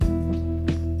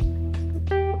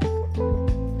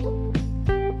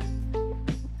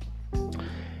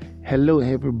Hello,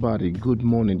 everybody. Good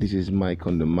morning. This is Mike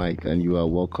on the mic, and you are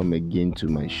welcome again to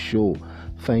my show.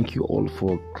 Thank you all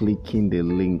for clicking the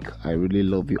link. I really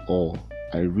love you all.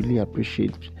 I really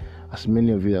appreciate as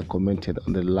many of you that commented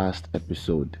on the last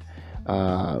episode.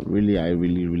 I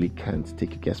really can't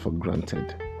take you guys for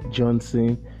granted.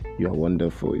 Johnson, you are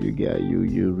wonderful.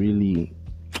 You really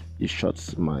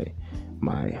shot my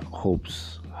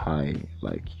hopes high.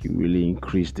 Like you really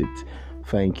increased it.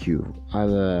 Thank you.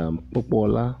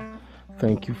 Popola,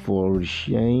 thank you for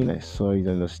sharing. I saw it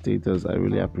on the status. I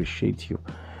really appreciate you.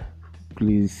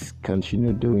 Please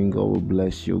continue doing. God will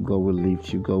bless you. God will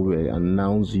lift you. God will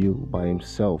announce you by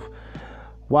Himself.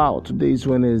 Wow, today is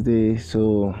Wednesday,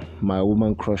 so my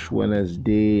Woman Crush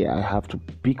Wednesday. I have to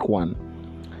pick one.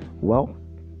 Well,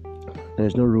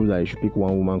 there's no rule that you should pick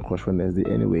one Woman Crush Wednesday,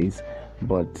 anyways.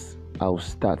 But I'll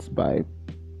start by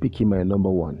picking my number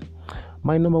one.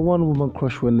 My number one Woman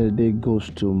Crush Wednesday goes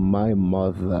to my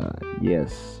mother.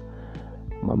 Yes,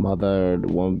 my mother,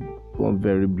 one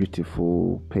very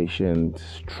beautiful, patient,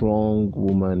 strong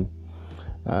woman.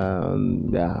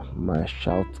 My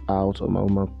shout out on my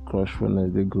Woman Crush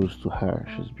Wednesday goes to her.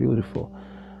 She's beautiful.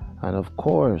 And of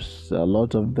course, a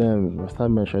lot of them, I start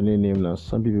mentioning names now.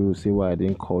 Some people will say why I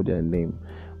didn't call their name.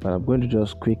 But I'm going to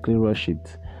just quickly rush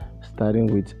it. Starting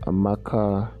with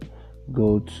Amaka,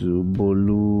 go to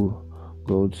Bolu,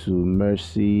 go to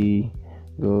Mercy,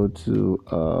 go to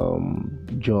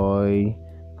Joy,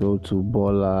 go to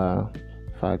Bola.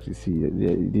 In fact, you see,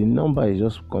 the number is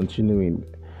just continuing.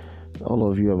 All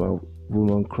of you are my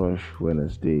Woman Crush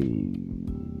Wednesday.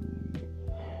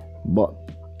 But,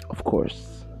 of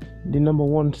course, the number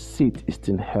one seat is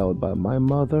still held by my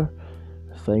mother.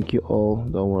 Thank you all.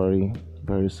 Don't worry.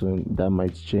 Very soon, that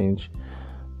might change.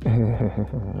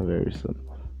 Very soon.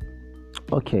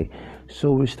 Okay,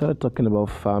 so we started talking about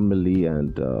family,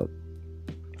 and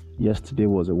yesterday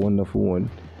was a wonderful one.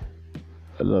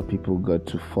 A lot of people got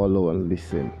to follow and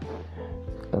listen.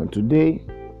 And today,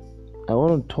 I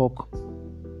want to talk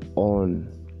on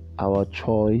our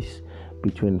choice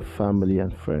between family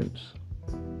and friends.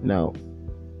 Now,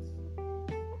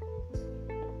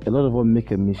 a lot of us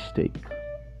make a mistake.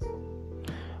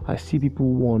 I see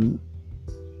people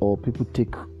people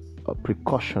take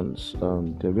precautions.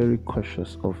 They're very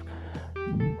cautious of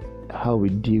how we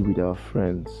deal with our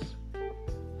friends,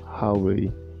 how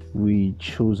we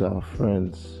choose our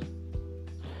friends.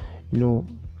 You know,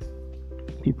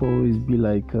 people always be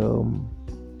like,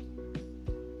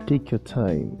 take your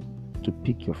time to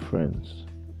pick your friends,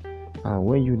 and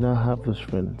when you now have those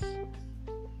friends,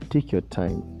 take your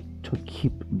time to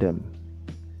keep them.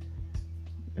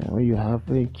 And when you have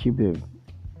them, keep them.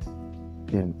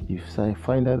 Then if I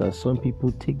find out that some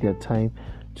people take their time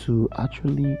to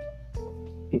actually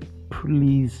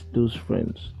please those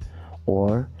friends,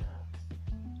 or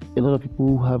a lot of people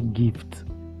who have gifts,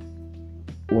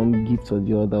 one gift or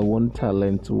the other, one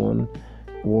talent, one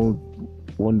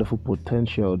wonderful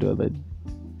potential or the other,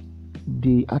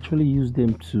 they actually use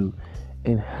them to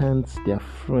enhance their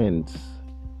friends,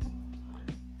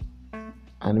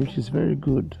 and which is very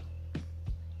good.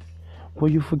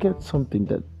 But you forget something,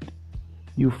 that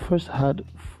you first had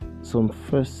some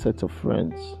first set of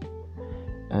friends,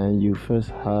 and you first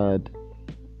had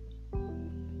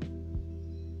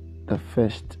the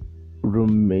first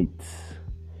roommates,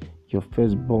 your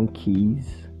first bunkies,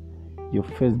 your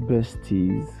first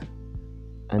besties,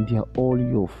 and they are all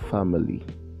your family.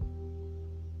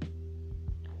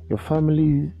 Your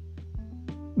family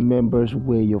members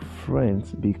were your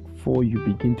friends before you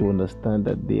begin to understand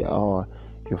that they are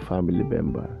your family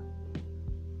member.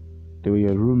 They were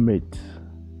your roommates.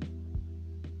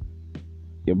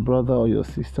 Your brother or your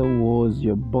sister was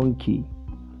your bunkie.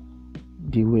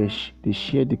 They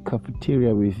shared the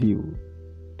cafeteria with you.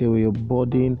 They were your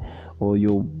boarding, or they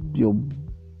were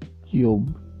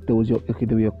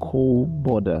your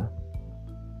co-boarder.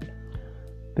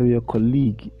 They were your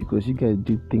colleague, because you guys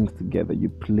did things together. You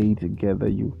played together.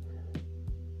 You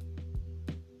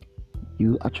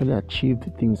actually achieved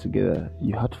things together.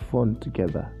 You had fun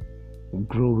together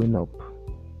growing up.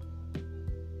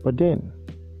 But then,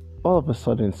 all of a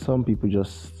sudden, some people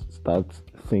just start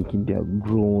thinking they are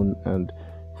grown, and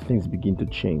things begin to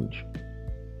change.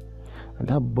 And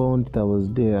that bond that was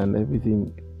there and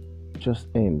everything just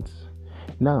ends.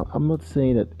 Now, I'm not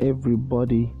saying that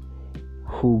everybody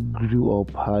who grew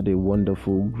up had a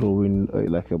wonderful growing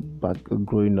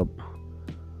up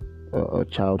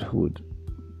childhood.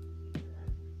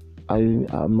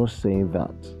 I'm not saying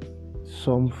that.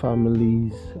 Some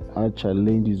families had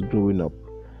challenges growing up.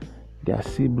 Their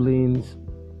siblings,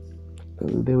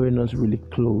 they were not really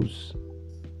close.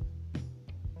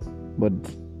 But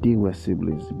they were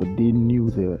siblings, but they knew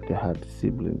they had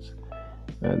siblings,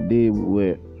 and they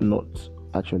were not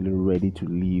actually ready to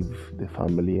leave the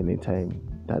family anytime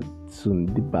that soon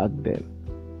back then.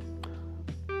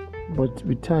 But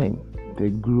with time, they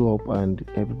grew up and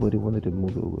everybody wanted to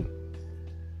move away.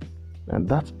 And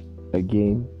that,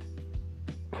 again,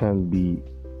 can be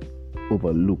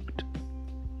overlooked.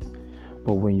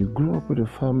 But when you grew up with a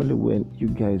family, when you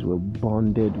guys were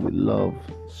bonded with love,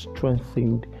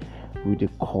 strengthened with a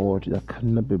cord that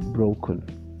cannot be broken,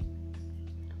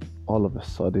 all of a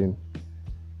sudden,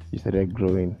 you started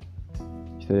growing,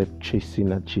 you started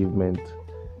chasing achievement,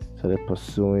 started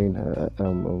pursuing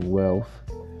wealth,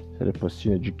 started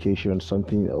pursuing education,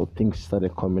 something, or things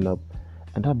started coming up,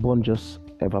 and that bond just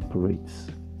evaporates.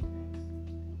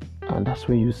 And that's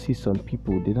when you see some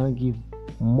people, they don't give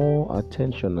more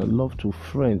attention and love to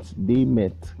friends they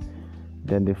met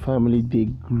than the family they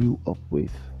grew up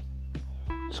with.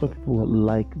 Some people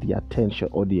like the attention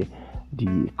or the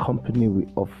company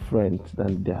of friends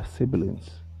than their siblings.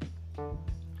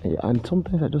 And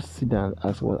sometimes I just sit down and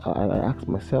ask, I ask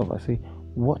myself, I say,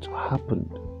 what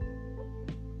happened?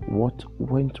 What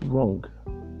went wrong?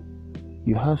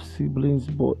 You have siblings,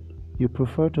 but you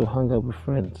prefer to hang out with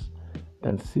friends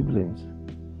than siblings.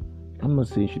 I'm not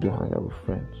saying you shouldn't hang out with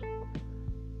friends,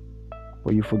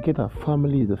 but you forget that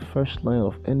family is the first line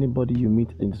of anybody you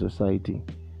meet in society.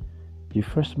 You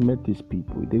first met these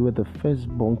people. They were the first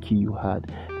bunkie you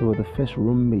had. They were the first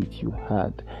roommates you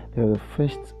had. They were the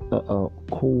first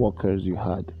co-workers you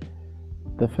had.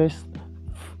 The first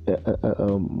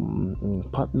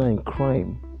partner in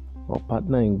crime, or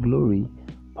partner in glory,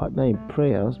 partner in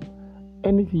prayers,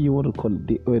 anything you want to call it.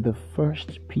 They were the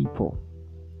first people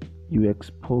you were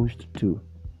exposed to.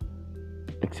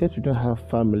 Except you don't have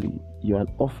family, you're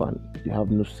an orphan, you have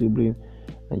no sibling,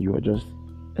 and you are just,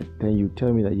 then you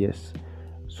tell me that yes,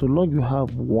 so long you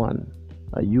have one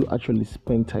that you actually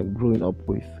spent time growing up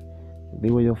with, they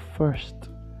were your first.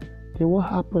 Then what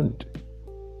happened?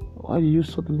 Why did you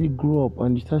suddenly grow up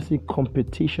and you start seeing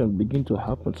competition begin to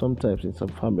happen sometimes in some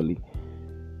family?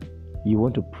 You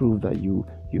want to prove that you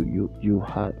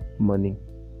had money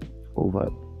over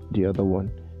the other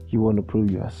one. You want to prove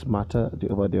you are smarter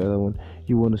over the other one.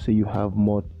 You want to say you have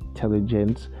more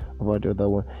intelligence over the other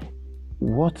one.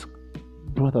 What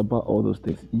brought about all those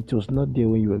things? It was not there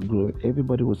when you were growing.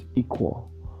 Everybody was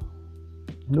equal.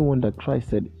 No wonder Christ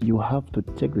said, you have to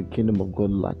take the kingdom of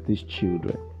God like these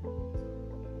children.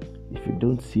 If you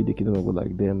don't see the kingdom of God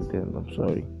like them, then I'm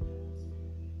sorry.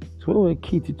 So when we were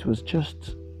kids, it was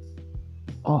just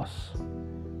us.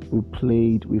 We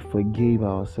played, we forgave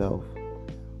ourselves.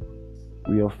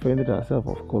 We offended ourselves,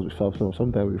 of course.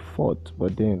 Sometimes we fought,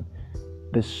 but then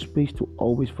there's space to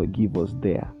always forgive us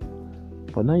there.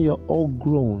 But now you're all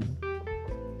grown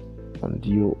and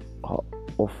you are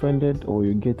offended, or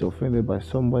you get offended by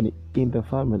somebody in the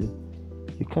family.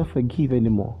 You can't forgive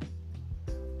anymore.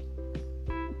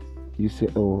 You say,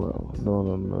 oh,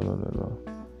 no.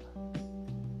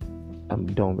 I'm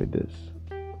done with this.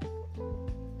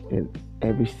 And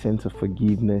every sense of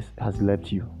forgiveness has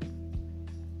left you.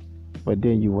 But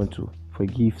then you want to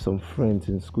forgive some friends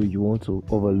in school. You want to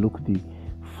overlook the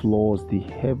flaws, the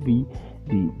heavy,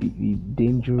 the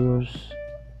dangerous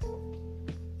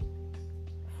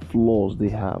flaws they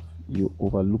have. You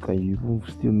overlook and you will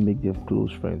still make them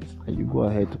close friends. And you go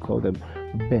ahead to call them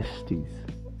besties.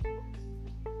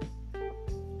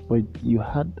 But you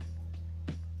had,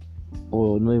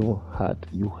 or not even had,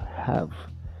 you have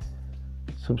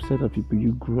some set of people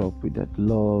you grew up with that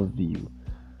love you.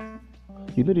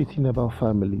 You know the thing about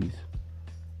families,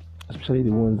 especially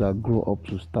the ones that grow up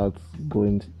to start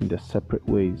going in their separate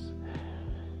ways,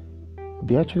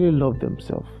 they actually love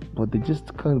themselves, but they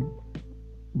just can't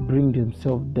bring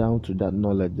themselves down to that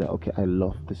knowledge that, okay, I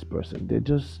love this person.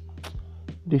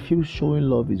 They feel showing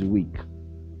love is weak.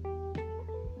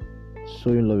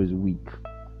 Showing love is weak,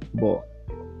 but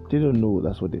they don't know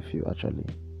that's what they feel actually.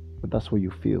 But that's what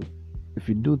you feel. If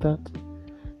you do that,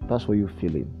 that's what you're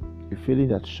feeling. You're feeling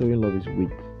that showing love is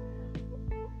weak.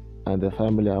 And the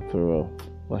family, after all,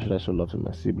 why should I show love to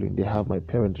my sibling? They have my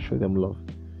parent to show them love.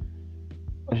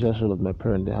 Why should I show love to my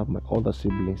parent? They have my older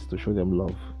siblings to show them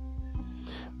love.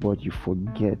 But you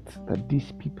forget that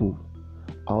these people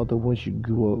are the ones you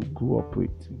grew up with.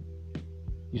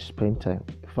 You spend time.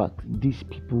 In fact, these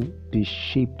people, they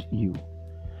shaped you.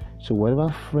 So whatever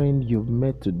friend you've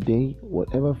met today,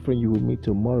 whatever friend you will meet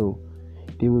tomorrow,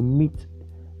 they will meet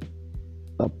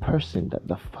a person that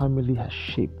the family has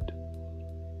shaped.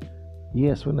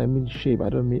 Yes, when I mean shape, I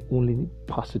don't mean only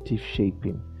positive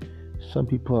shaping. Some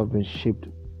people have been shaped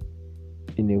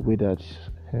in a way that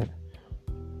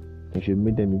if you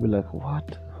meet them, you'll be like,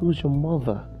 what? Who's your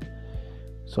mother?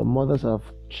 Some mothers have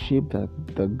shaped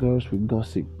the girls with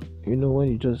gossip. When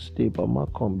you just stay, Mama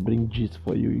come bring gist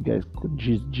for you. You guys could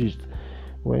gist.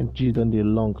 When gist on the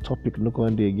long topic, no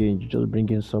one day again, you just bring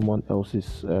in someone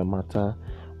else's matter.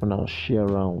 When I'll share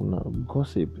around, now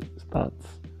gossip starts.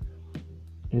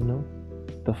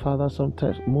 The father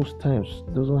most times,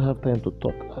 doesn't have time to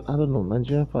talk. I don't know,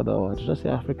 Nigerian father or just say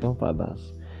African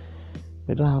fathers.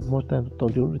 They don't have much time to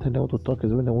talk. The only time they want to talk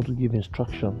is when they want to give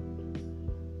instruction.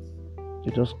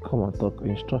 They just come and talk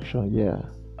instruction, yeah.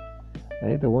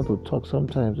 And if they want to talk,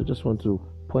 sometimes they just want to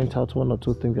point out one or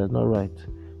two things that's not right.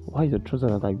 Why is the trouser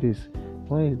like this?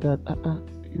 Why is that?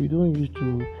 You don't used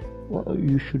to. Well,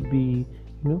 you should be,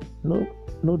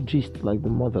 no gist like the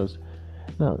mothers.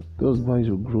 Now, those boys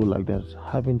will grow like that,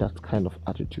 having that kind of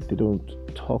attitude. They don't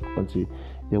talk until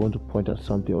they want to point at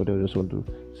something, or they just want to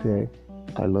say,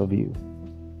 "I love you."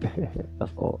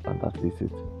 That's all, and that is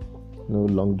it. No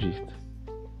long gist.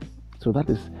 So that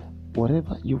is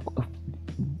whatever you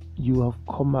have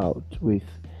come out with.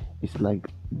 It's like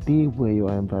they were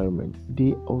your environment.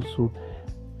 They also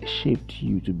shaped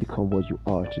you to become what you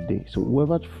are today. So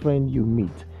whoever friend you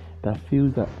meet that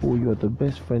feels that you're the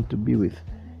best friend to be with,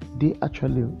 they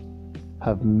actually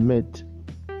have met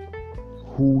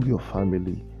who your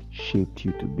family shaped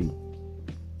you to be.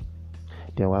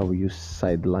 Then why will you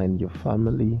sideline your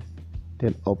family,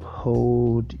 then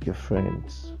uphold your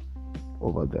friends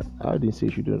over them? I didn't say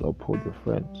you shouldn't uphold your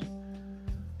friends.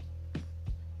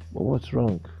 But what's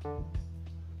wrong?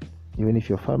 Even if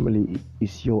your family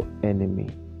is your enemy,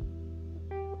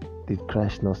 did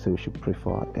Christ not say we should pray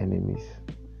for our enemies?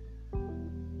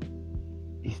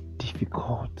 It's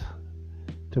difficult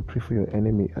to pray for your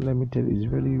enemy, and let me tell you, it's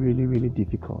really, really, really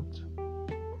difficult.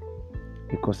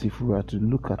 Because if we were to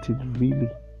look at it really,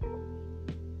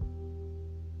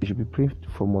 we should be praying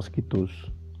for mosquitoes,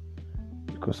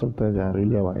 because sometimes they are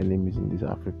really our enemies in this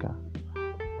Africa.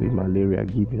 With malaria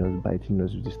giving us, biting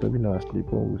us, disturbing our sleep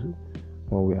when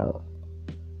we are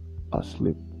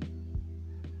asleep.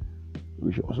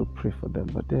 We should also pray for them.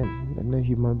 But then, they're not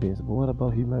human beings. But what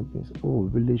about human beings? Oh,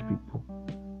 village people.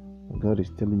 God is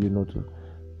telling you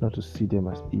not to see them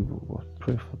as evil, but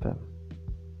pray for them.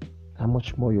 How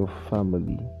much more your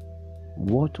family?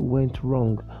 What went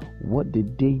wrong? What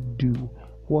did they do?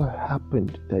 What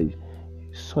happened that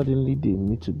suddenly they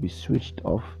need to be switched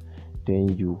off? Then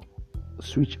you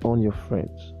switch on your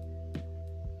friends.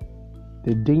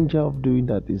 The danger of doing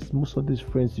that is most of these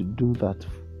friends you do that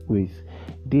with,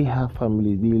 they have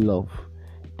family they love,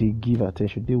 they give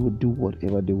attention, they will do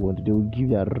whatever they want, they will give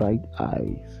their right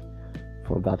eyes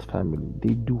for that family.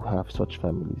 They do have such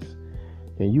families.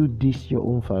 And you diss your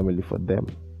own family for them.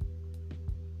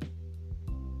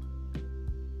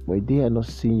 But they are not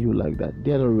seeing you like that.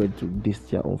 They are not ready to diss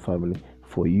their own family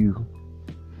for you.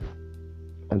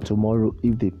 And tomorrow,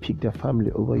 if they pick their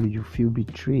family over you, you feel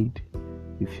betrayed.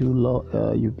 You feel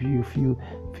you feel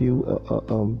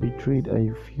betrayed, and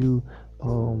you feel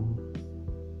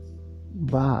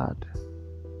bad.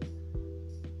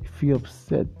 You feel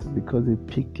upset because they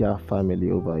picked their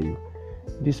family over you.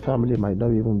 This family might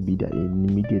not even be their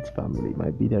immediate family; it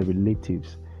might be their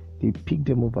relatives. They pick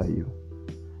them over you,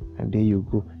 and there you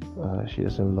go. She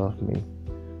doesn't love me.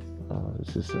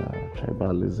 This is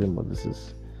tribalism, or this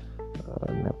is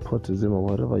nepotism, or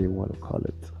whatever you want to call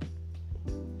it.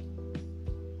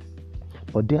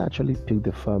 But they actually pick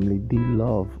the family they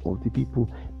love, or the people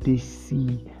they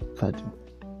see that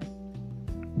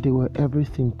they were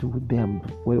everything to them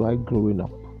while growing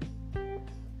up.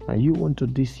 And you want to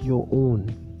diss your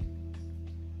own.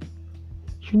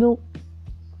 A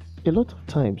lot of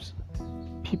times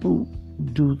people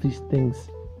do these things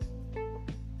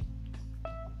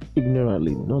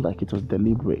ignorantly, not like it was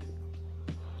deliberate.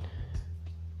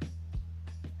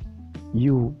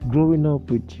 You growing up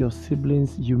with your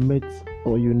siblings, you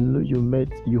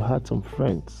had some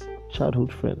friends,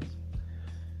 childhood friends.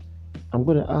 I'm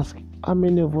going to ask, how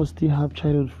many of us still have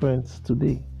childhood friends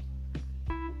today?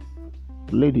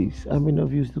 Ladies, how many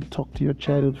of you still talk to your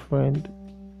childhood friend?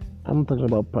 I'm not talking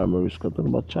about primary school, I'm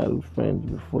talking about childhood friends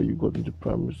before you got into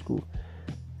primary school.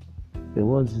 The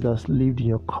ones that lived in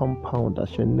your compound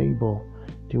as your neighbor,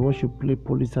 the ones you play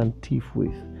police and thief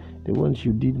with, the ones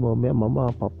you did mama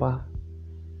and papa.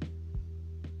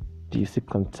 Do you still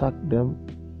contact them?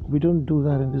 We don't do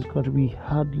that in this country. We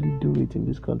hardly do it in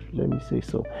this country. Let me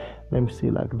say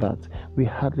like that. We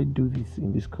hardly do this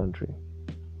in this country.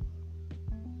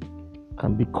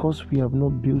 And because we have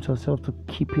not built ourselves to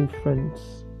keeping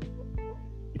friends,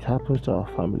 it happens to our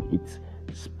family. It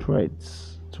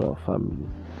spreads to our family.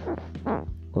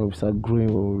 When we start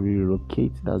growing, when we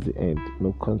relocate, that's the end.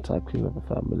 No contact with the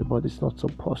family. But it's not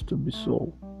supposed to be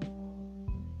so.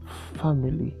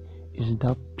 Family is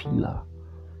that pillar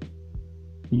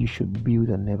you should build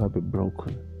and never be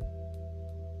broken.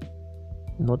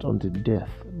 Not until death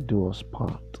do us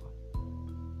part.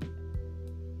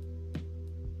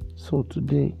 So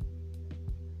today,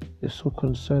 you're so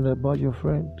concerned about your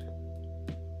friend.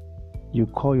 You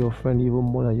call your friend even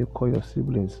more than you call your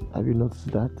siblings. Have you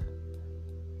noticed that?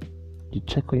 You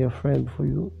check on your friend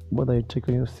more than you check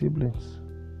on your siblings.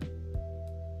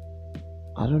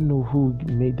 I don't know who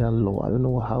made that law. I don't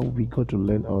know how we got to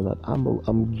learn all that.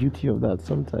 I'm guilty of that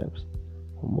sometimes,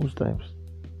 or most times.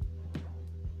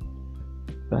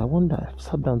 But I've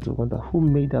sat down to wonder who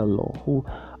made that law, who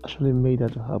actually made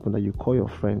that to happen, that you call your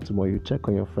friend tomorrow, you check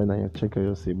on your friend and you check on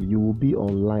your sibling. You will be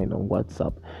online on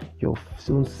WhatsApp. Your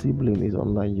own sibling is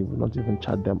online. You will not even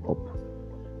chat them up.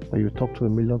 But you talk to a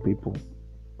million people.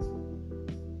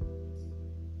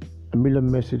 A million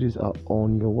messages are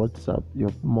on your WhatsApp.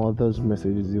 Your mother's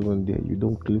message is even there. You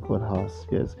don't click on hers.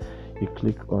 Yes, you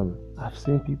click on. I've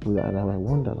seen people that, and I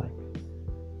wonder, like,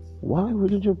 why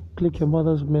wouldn't you click your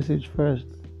mother's message first?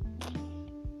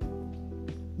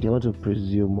 They want to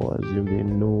presume or assume they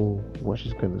know what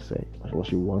she's going to say, what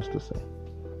she wants to say.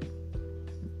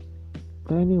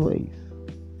 But anyways,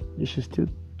 you should still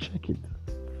check it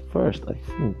first, I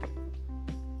think.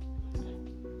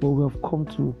 But we have come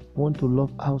to want to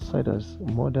love outsiders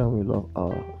more than we love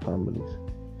our families.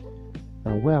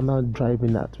 And where I'm not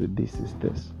driving at with this is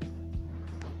this.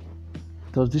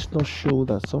 Does this not show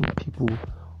that some people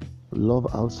love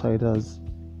outsiders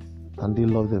and they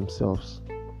love themselves?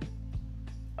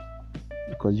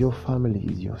 Because your family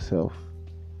is yourself.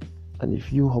 And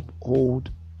if you uphold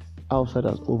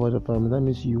outsiders over the family, that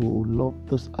means you will love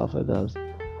those outsiders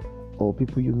or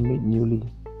people you meet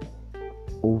newly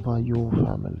over your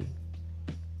family.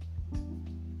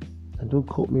 And don't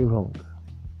quote me wrong.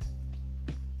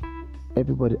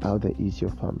 Everybody out there is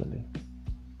your family.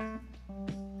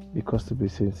 Because to be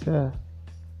sincere,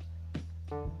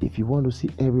 if you want to see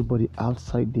everybody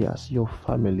outside there as your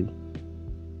family,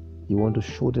 you want to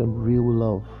show them real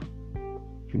love,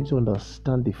 you need to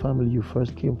understand the family you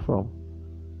first came from,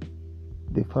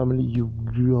 the family you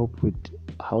grew up with,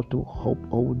 how to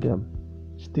uphold them,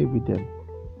 stay with them.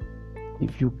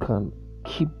 If you can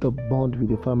keep the bond with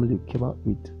the family you came out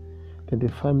with, then the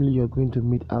family you're going to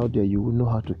meet out there, you will know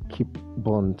how to keep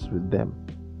bonds with them.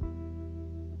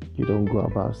 You don't go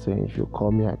about saying, if you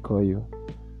call me, I call you.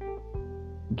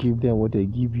 Give them what they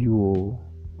give you, or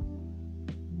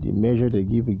the measure they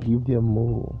give you, give them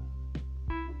more.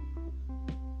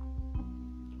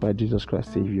 Why Jesus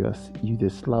Christ said, if they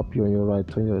slap you on your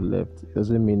right, on your left, it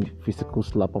doesn't mean physical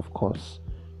slap, of course.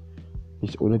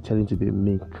 It's only telling to be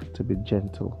meek, to be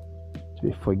gentle, to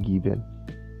be forgiven.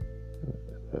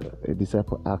 A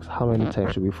disciple asks, how many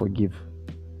times should we forgive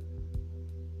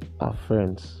our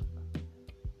friends?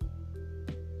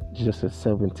 Jesus said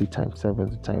 70 times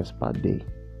per day.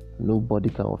 Nobody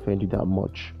can offend you that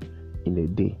much in a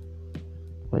day.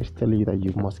 But it's telling you that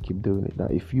you must keep doing it. Now,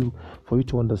 for you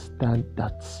to understand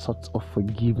that sort of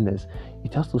forgiveness,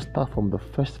 it has to start from the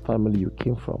first family you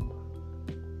came from.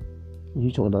 You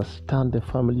need to understand the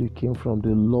family you came from,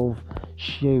 the love,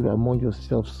 share among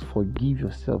yourselves, forgive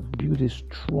yourself, build a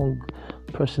strong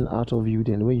person out of you.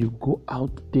 Then when you go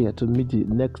out there to meet the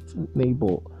next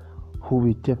neighbor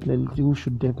who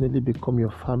should definitely become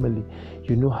your family,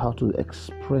 you know how to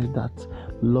express that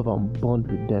love and bond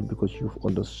with them because you've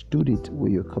understood it where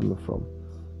you're coming from.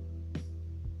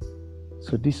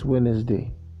 So this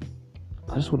Wednesday,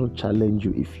 I just want to challenge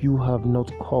you. If you have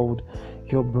not called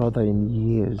your brother in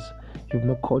years, you've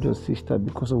not called your sister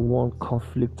because of one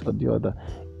conflict or the other,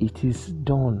 it is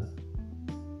done.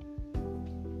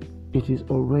 It is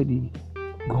already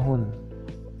gone.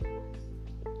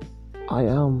 I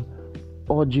am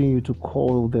urging you to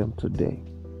call them today.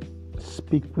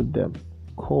 Speak with them.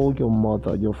 Call your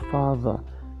mother, your father.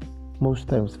 Most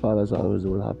times fathers are always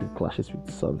will have clashes with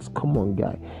sons. Come on,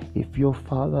 guy. If your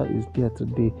father is there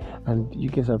today and you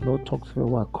guys have not talked for a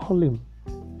while, call him.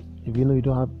 If you know you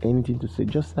don't have anything to say,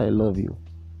 just say I love you.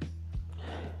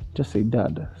 Just say,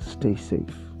 Dad, stay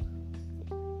safe.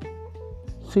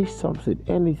 Say something,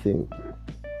 anything.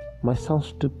 Might sound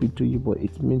stupid to you, but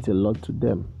it means a lot to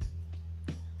them.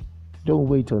 Don't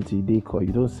wait until they call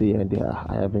you. Don't say,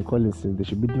 I have been calling since they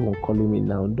should be the one calling me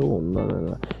now.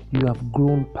 No. You have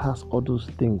grown past all those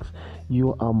things.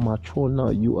 You are mature now.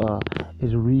 You are a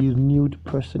renewed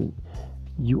person.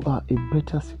 You are a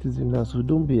better citizen now. So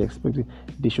don't be expecting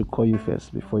they should call you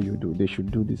first before you do. They should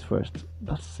do this first.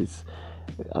 That's it.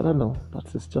 I don't know.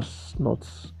 That is just not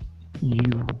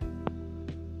you.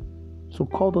 So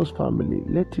call those family.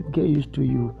 Let it get used to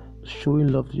you showing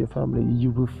love to your family.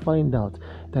 You will find out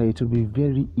that it will be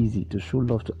very easy to show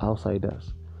love to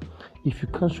outsiders. If you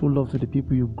can't show love to the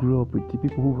people you grew up with, the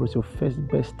people who was your first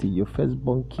bestie, your first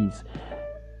bunkies,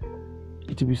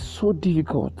 it will be so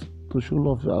difficult to show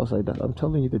love to outsiders. I'm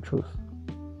telling you the truth.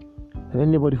 And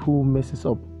anybody who messes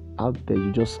up out there,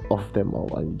 you just off them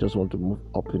all and you just want to move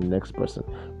up to the next person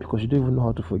because you don't even know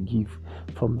how to forgive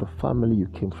from the family you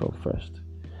came from first.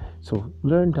 So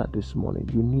learn that this morning.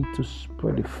 You need to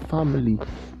spread. The family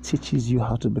teaches you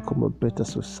how to become a better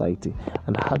society.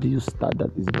 And how do you start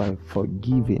that? Is by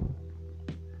forgiving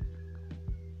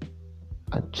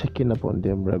and checking up on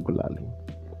them regularly.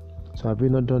 So have you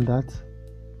not done that?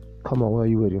 Come on, what are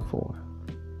you waiting for?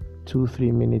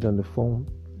 2-3 minutes on the phone,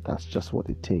 that's just what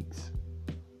it takes.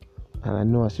 And I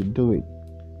know as you do it,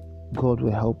 God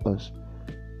will help us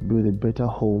build a better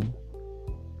home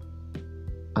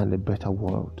and a better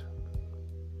world.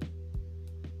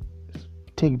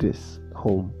 Take this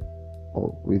home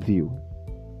or with you.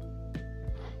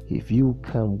 If you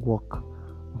can work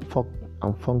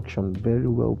and function very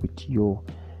well with your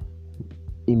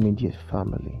immediate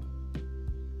family,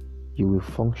 you will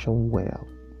function well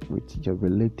with your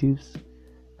relatives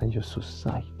and your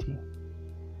society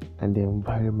and the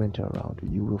environment around you.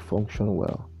 You will function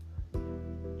well.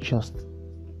 Just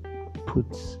put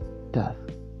that.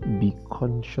 Be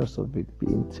conscious of it. Be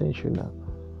intentional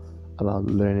about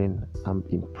learning and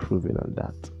improving on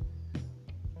that.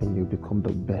 And you become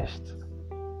the best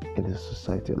in the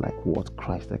society, like what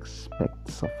Christ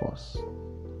expects of us.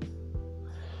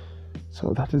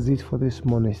 So that is it for this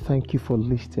morning. Thank you for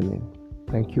listening.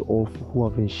 Thank you all who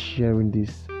have been sharing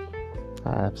this.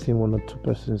 I have seen 1 or 2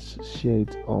 persons share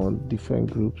it on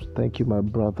different groups. Thank you, my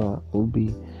brother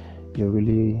Obi. You're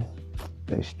really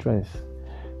a strength.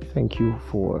 Thank you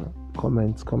for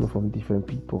comments coming from different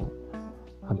people.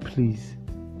 And please,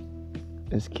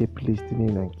 let's keep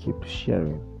listening and keep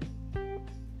sharing.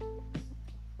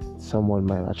 Someone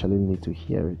might actually need to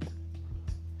hear it.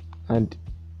 And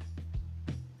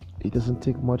it doesn't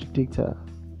take much data.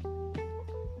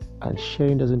 And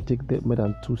sharing doesn't take more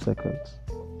than 2 seconds.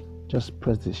 Just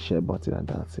press the share button and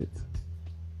that's it.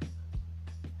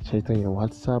 Share it on your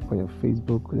WhatsApp, on your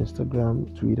Facebook, on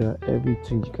Instagram, Twitter,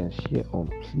 everything you can share on.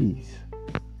 Please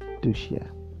do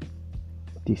share.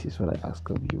 This is what I ask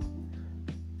of you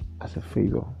as a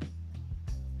favor.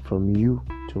 From you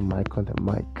to Mike on the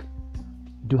mic.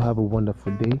 Do have a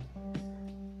wonderful day.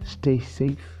 Stay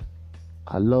safe.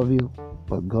 I love you,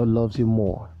 but God loves you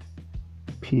more.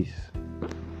 Peace.